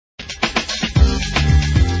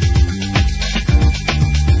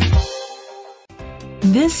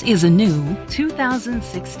This is a new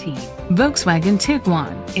 2016 Volkswagen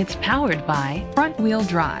Tiguan. It's powered by front-wheel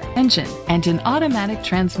drive engine and an automatic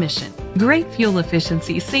transmission. Great fuel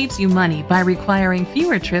efficiency saves you money by requiring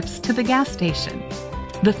fewer trips to the gas station.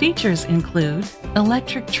 The features include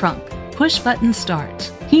electric trunk, push-button start,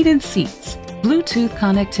 heated seats, Bluetooth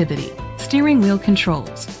connectivity, steering wheel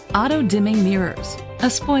controls, auto-dimming mirrors, a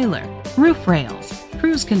spoiler, roof rails,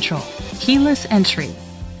 cruise control, keyless entry.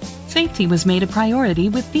 Safety was made a priority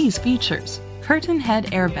with these features: curtain head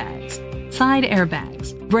airbags, side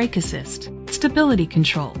airbags, brake assist, stability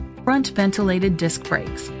control, front ventilated disc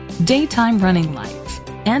brakes, daytime running lights,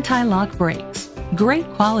 anti-lock brakes. Great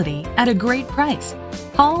quality at a great price.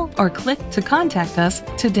 Call or click to contact us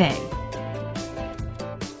today.